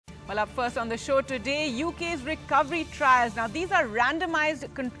Well, up first on the show today, UK's recovery trials. Now, these are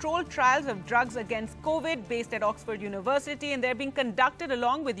randomized controlled trials of drugs against COVID based at Oxford University, and they're being conducted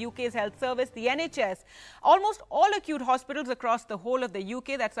along with UK's health service, the NHS. Almost all acute hospitals across the whole of the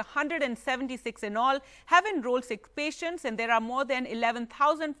UK, that's 176 in all, have enrolled 6 patients, and there are more than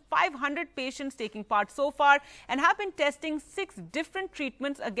 11,500 patients taking part so far and have been testing 6 different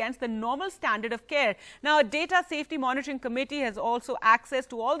treatments against the normal standard of care. Now, a data safety monitoring committee has also access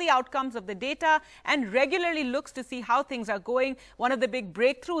to all the outcomes of the data and regularly looks to see how things are going. One of the big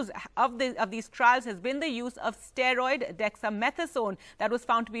breakthroughs of these trials has been the use of steroid, dexamethasone, that was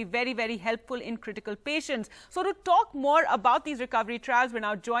found to be very, very helpful in critical patients. So to talk more about these recovery trials, we're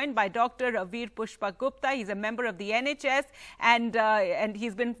now joined by Dr. Veer Pushpak Gupta. He's a member of the NHS and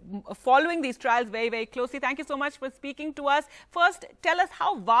he's been following these trials very, very closely. Thank you so much for speaking to us. First, tell us,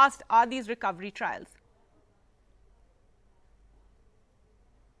 how vast are these recovery trials?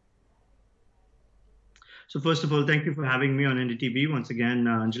 So first of all, thank you for having me on NDTV once again,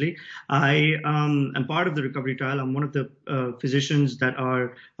 Anjali. I am part of the recovery trial. I'm one of the physicians that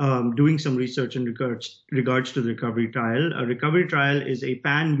are doing some research in regards to the recovery trial. A recovery trial is a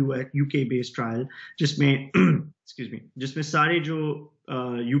pan-UK based trial. जिसमें excuse me, जिसमें सारे जो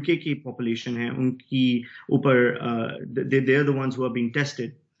UK की population है, उनकी ऊपर they are the ones who are being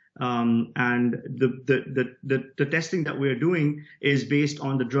tested. And the testing that we're doing is based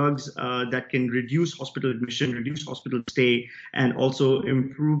on the drugs that can reduce hospital admission, reduce hospital stay, and also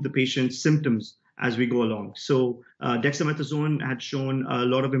improve the patient's symptoms as we go along. So dexamethasone had shown a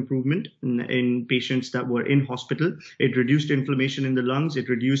lot of improvement in patients that were in hospital. It reduced inflammation in the lungs, it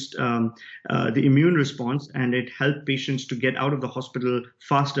reduced the immune response, and it helped patients to get out of the hospital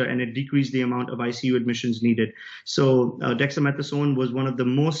faster, and it decreased the amount of ICU admissions needed. So dexamethasone was one of the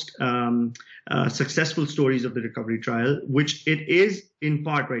most successful stories of the recovery trial, which it is in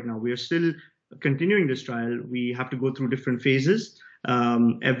part right now. We are still continuing this trial. We have to go through different phases.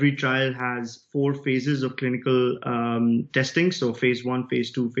 Every trial has 4 phases of clinical testing. So phase 1,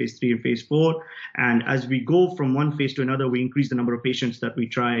 phase 2, phase 3, and phase 4. And as we go from one phase to another, we increase the number of patients that we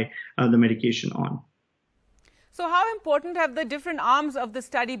try the medication on. So how important have the different arms of the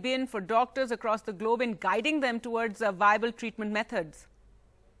study been for doctors across the globe in guiding them towards viable treatment methods?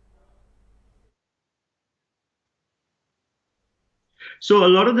 So a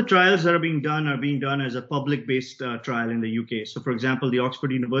lot of the trials that are being done as a public-based trial in the UK. So, for example, the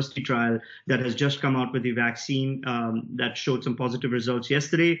Oxford University trial that has just come out with the vaccine that showed some positive results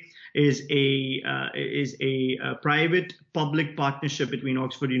yesterday is a private-public partnership between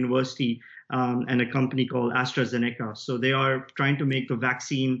Oxford University and a company called AstraZeneca. So they are trying to make a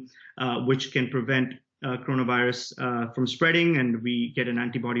vaccine which can prevent coronavirus from spreading, and we get an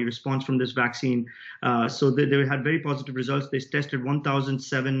antibody response from this vaccine. So they had very positive results. They tested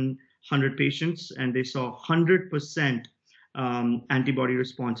 1,700 patients, and they saw 100% antibody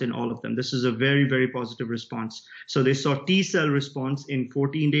response in all of them. This is a very, very positive response. So they saw T cell response in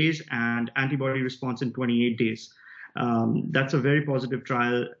 14 days and antibody response in 28 days. That's a very positive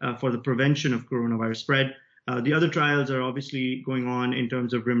trial for the prevention of coronavirus spread. The other trials are obviously going on in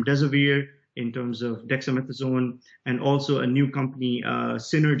terms of remdesivir, in terms of dexamethasone, and also a new company,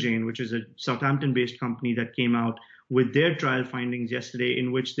 Synergane, which is a Southampton-based company that came out with their trial findings yesterday,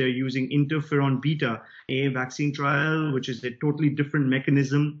 in which they're using interferon beta, a vaccine trial, which is a totally different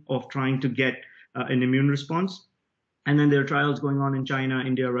mechanism of trying to get an immune response. And then there are trials going on in China,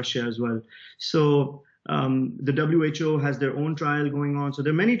 India, Russia as well. So the WHO has their own trial going on. So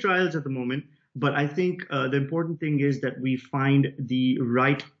there are many trials at the moment, but I think the important thing is that we find the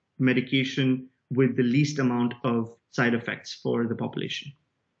right medication with the least amount of side effects for the population.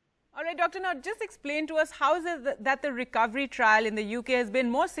 All right, Doctor, now just explain to us, how is it that the recovery trial in the UK has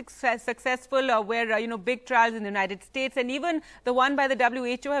been more successful where, big trials in the United States and even the one by the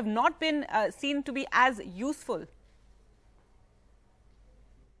WHO have not been seen to be as useful?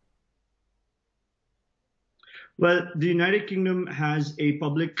 Well, the United Kingdom has a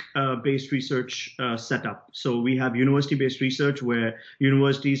public-based research setup. So we have university-based research where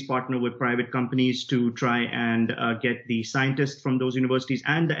universities partner with private companies to try and get the scientists from those universities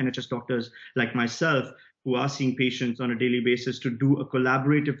and the NHS doctors like myself, who are seeing patients on a daily basis, to do a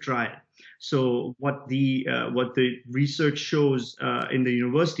collaborative trial. So what the research shows in the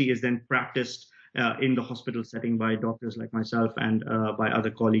university is then practiced in the hospital setting by doctors like myself and by other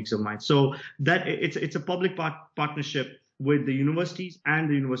colleagues of mine. So that it's a public partnership with the universities and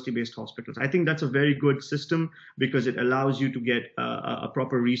the university-based hospitals. I think that's a very good system because it allows you to get a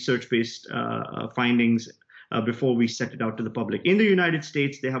proper research-based findings before we set it out to the public. In the United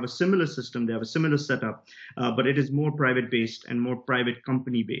States, they have a similar system, they have a similar setup, but it is more private-based and more private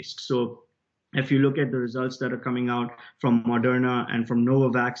company-based. So if you look at the results that are coming out from Moderna and from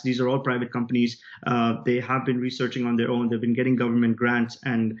Novavax, these are all private companies. They have been researching on their own. They've been getting government grants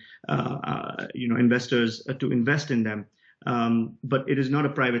and investors to invest in them. But it is not a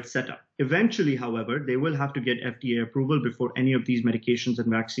private setup. Eventually, however, they will have to get FDA approval before any of these medications and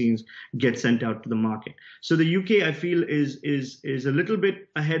vaccines get sent out to the market. So the UK, I feel, is a little bit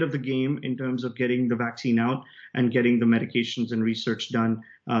ahead of the game in terms of getting the vaccine out and getting the medications and research done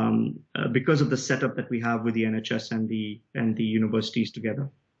because of the setup that we have with the NHS and the universities together.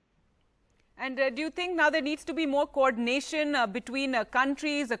 And do you think now there needs to be more coordination between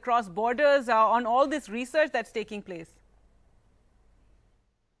countries across borders on all this research that's taking place?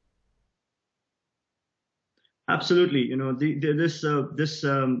 Absolutely. This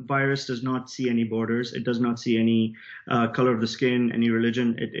virus does not see any borders. It does not see any color of the skin, any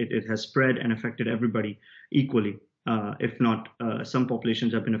religion. It has spread and affected everybody equally. If not, some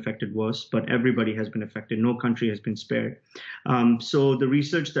populations have been affected worse, but everybody has been affected. No country has been spared. So the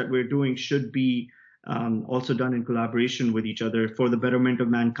research that we're doing should be also done in collaboration with each other for the betterment of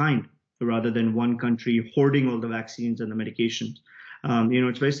mankind, rather than one country hoarding all the vaccines and the medications.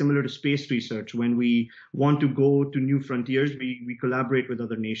 It's very similar to space research. When we want to go to new frontiers, we collaborate with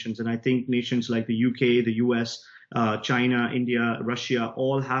other nations. And I think nations like the UK, the US, China, India, Russia,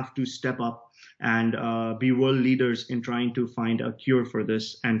 all have to step up and be world leaders in trying to find a cure for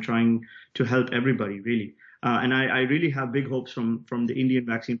this and trying to help everybody, really. And I really have big hopes from the Indian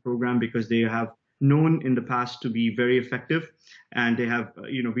vaccine program, because they have known in the past to be very effective, and they have,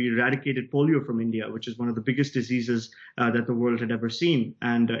 we eradicated polio from India, which is one of the biggest diseases that the world had ever seen.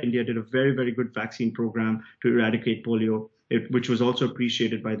 And India did a very, very good vaccine program to eradicate polio, which was also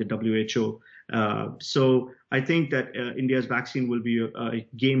appreciated by the WHO. So I think that India's vaccine will be a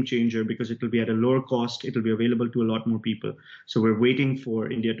game changer, because it will be at a lower cost. It will be available to a lot more people. So we're waiting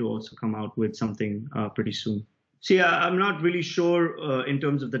for India to also come out with something pretty soon. See, I'm not really sure in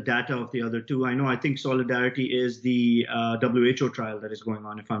terms of the data of the other two. I think Solidarity is the WHO trial that is going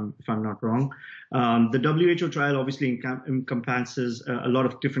on, if I'm not wrong. The WHO trial obviously encompasses a lot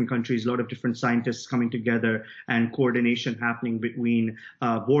of different countries, a lot of different scientists coming together, and coordination happening between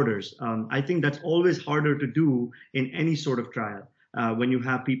borders. I think that's always harder to do in any sort of trial. When you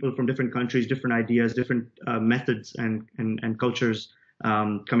have people from different countries, different ideas, different methods and cultures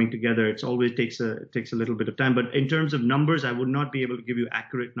coming together, it always takes a little bit of time. But in terms of numbers, I would not be able to give you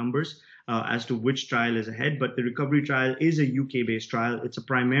accurate numbers as to which trial is ahead. But the recovery trial is a UK-based trial. It's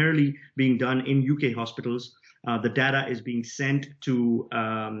primarily being done in UK hospitals. The data is being sent to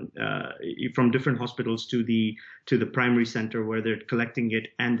from different hospitals to the primary center, where they're collecting it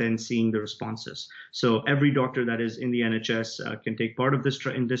and then seeing the responses. So every doctor that is in the NHS can take part of this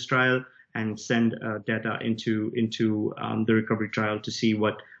in this trial and send data into the recovery trial to see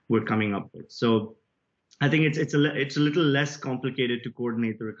what we're coming up with. So I think it's a little less complicated to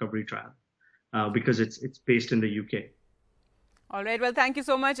coordinate the recovery trial because it's based in the UK. All right. Well, thank you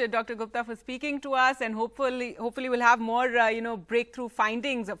so much, Dr. Gupta, for speaking to us, and hopefully we'll have more breakthrough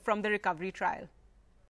findings from the recovery trial.